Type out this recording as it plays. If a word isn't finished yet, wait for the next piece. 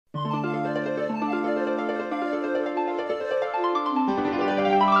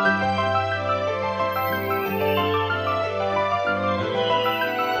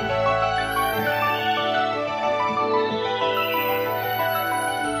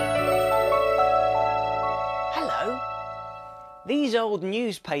These old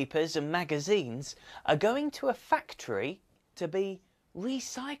newspapers and magazines are going to a factory to be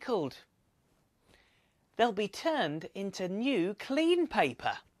recycled. They'll be turned into new clean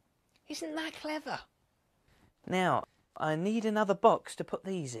paper. Isn't that clever? Now, I need another box to put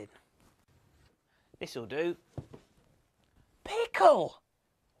these in. This'll do. Pickle!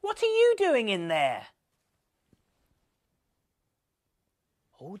 What are you doing in there?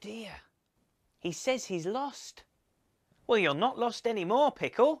 Oh dear. He says he's lost. Well, you're not lost anymore,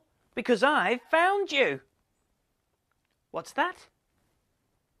 Pickle, because I've found you. What's that?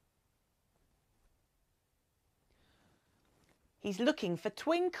 He's looking for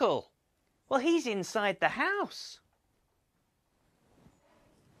Twinkle. Well, he's inside the house.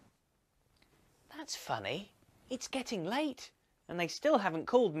 That's funny. It's getting late, and they still haven't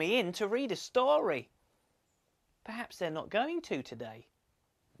called me in to read a story. Perhaps they're not going to today.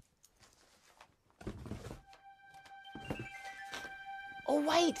 Oh,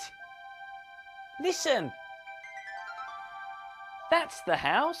 wait! Listen! That's the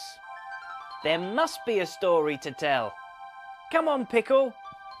house. There must be a story to tell. Come on, Pickle.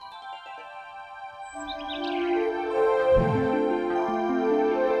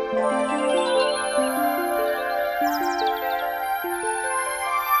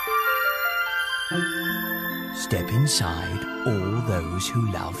 Step inside all those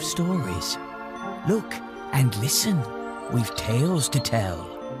who love stories. Look and listen. We've tales to tell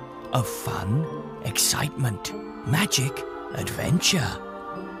of fun, excitement, magic, adventure,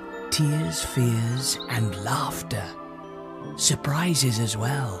 tears, fears and laughter. Surprises as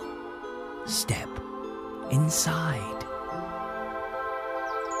well. Step inside.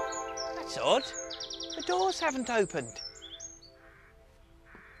 That's odd. The doors haven't opened.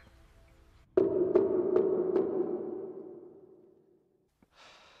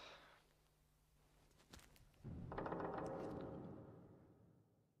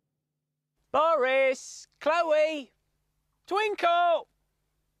 Boris! Chloe! Twinkle!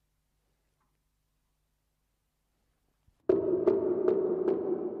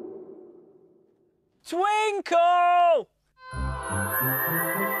 Twinkle!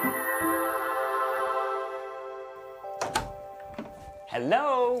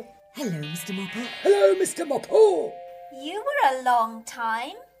 Hello? Hello, Mr. Mopper. Hello, Mr. Mopper. You were a long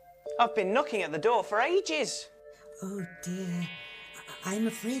time. I've been knocking at the door for ages. Oh, dear. I'm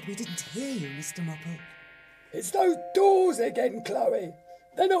afraid we didn't hear you, Mr. Mopper. It's those doors again, Chloe.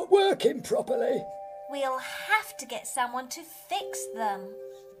 They're not working properly. We'll have to get someone to fix them.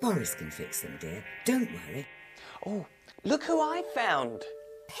 Boris can fix them, dear. Don't worry. Oh, look who I found.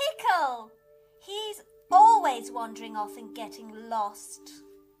 Pickle! He's always wandering off and getting lost.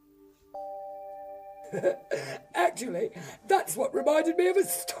 Actually, that's what reminded me of a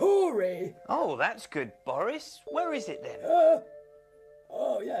story. Oh, that's good, Boris. Where is it then?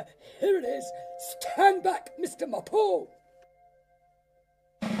 Oh, yeah, here it is. Stand back, Mr. Mopper.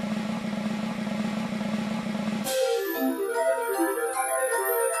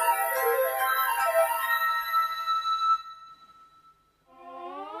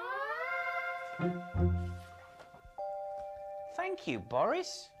 Thank you,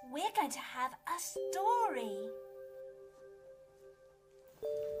 Boris. We're going to have a story.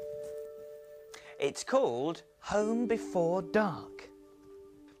 It's called Home Before Dark.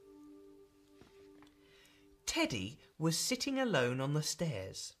 Teddy was sitting alone on the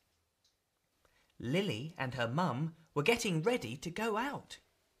stairs. Lily and her mum were getting ready to go out.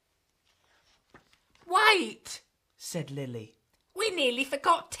 Wait, said Lily. we nearly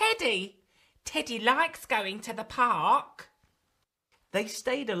forgot Teddy. Teddy likes going to the park. They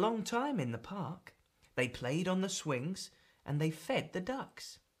stayed a long time in the park. They played on the swings and they fed the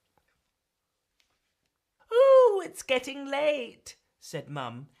ducks. Ooh, it's getting late, said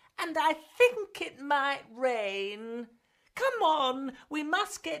Mum, and I think it might rain. Come on, we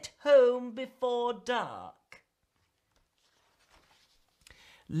must get home before dark.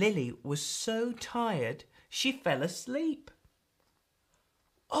 Lily was so tired she fell asleep.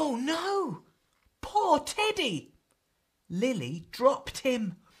 Oh no! Poor Teddy! Lily dropped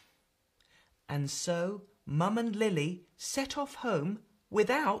him. And so Mum and Lily set off home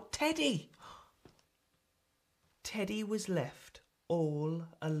without Teddy. Teddy was left all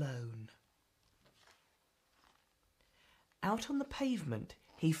alone. Out on the pavement,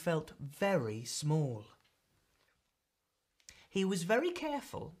 he felt very small. He was very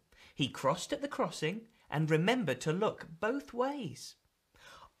careful. He crossed at the crossing and remembered to look both ways.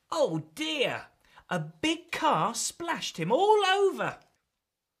 Oh dear! A big car splashed him all over.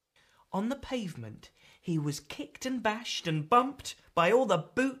 On the pavement, he was kicked and bashed and bumped by all the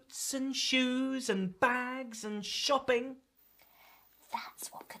boots and shoes and bags and shopping. That's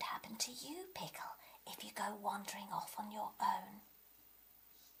what could happen to you, Pickle, if you go wandering off on your own.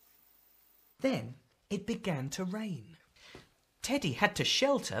 Then it began to rain. Teddy had to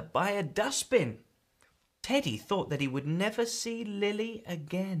shelter by a dustbin. Teddy thought that he would never see Lily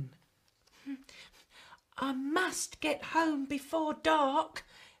again. I must get home before dark.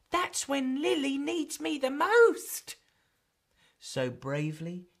 That's when Lily needs me the most. So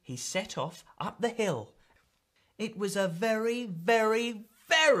bravely he set off up the hill. It was a very, very,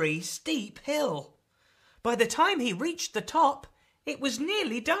 very steep hill. By the time he reached the top, it was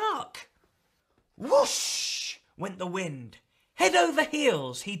nearly dark. Whoosh went the wind. Head over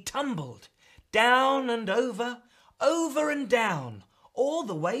heels he tumbled, down and over and down, all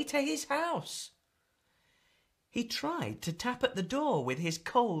the way to his house. He tried to tap at the door with his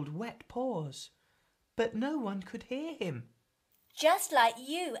cold, wet paws, but no one could hear him. Just like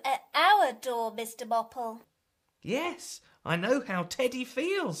you at our door, Mr. Mopple. Yes, I know how Teddy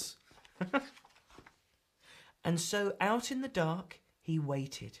feels. And so out in the dark he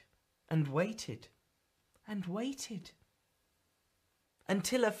waited and waited and waited,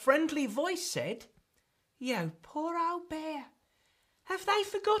 until a friendly voice said, "You poor old bear, have they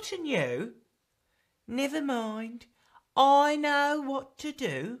forgotten you? Never mind, I know what to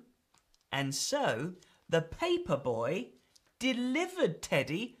do." And so the paper boy delivered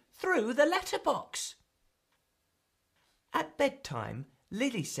Teddy through the letterbox. At bedtime,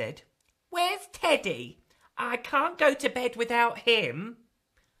 Lily said, "Where's Teddy? I can't go to bed without him."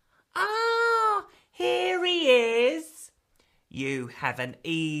 "Ah, here he is. You have an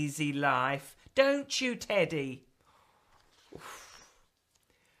easy life, don't you, Teddy?"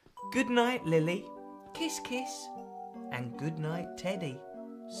 Good night, Lily. Kiss, kiss. And good night, Teddy.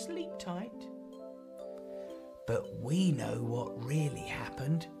 Sleep tight. But we know what really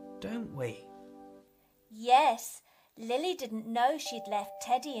happened, don't we? Yes, Lily didn't know she'd left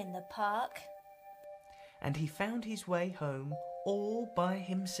Teddy in the park. And he found his way home all by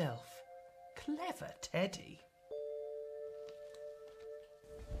himself. Clever Teddy.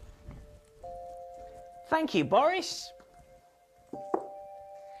 Thank you, Boris.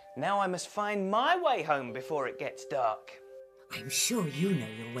 Now I must find my way home before it gets dark. I'm sure you know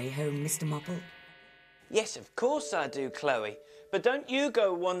your way home, Mr. Mopple. Yes, of course I do, Chloe. But don't you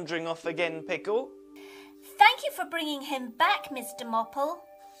go wandering off again, Pickle. Thank you for bringing him back, Mr. Mopple.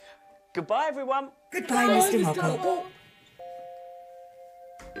 Goodbye, everyone. Goodbye, Mr. Mopple.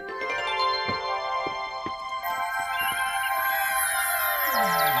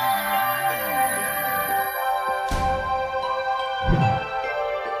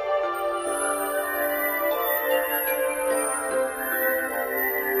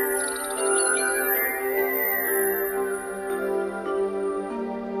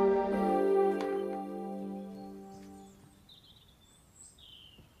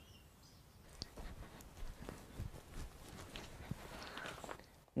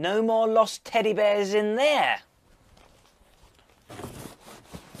 No more lost teddy bears in there.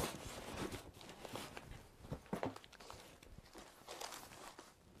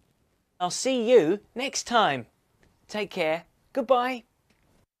 I'll see you next time. Take care. Goodbye.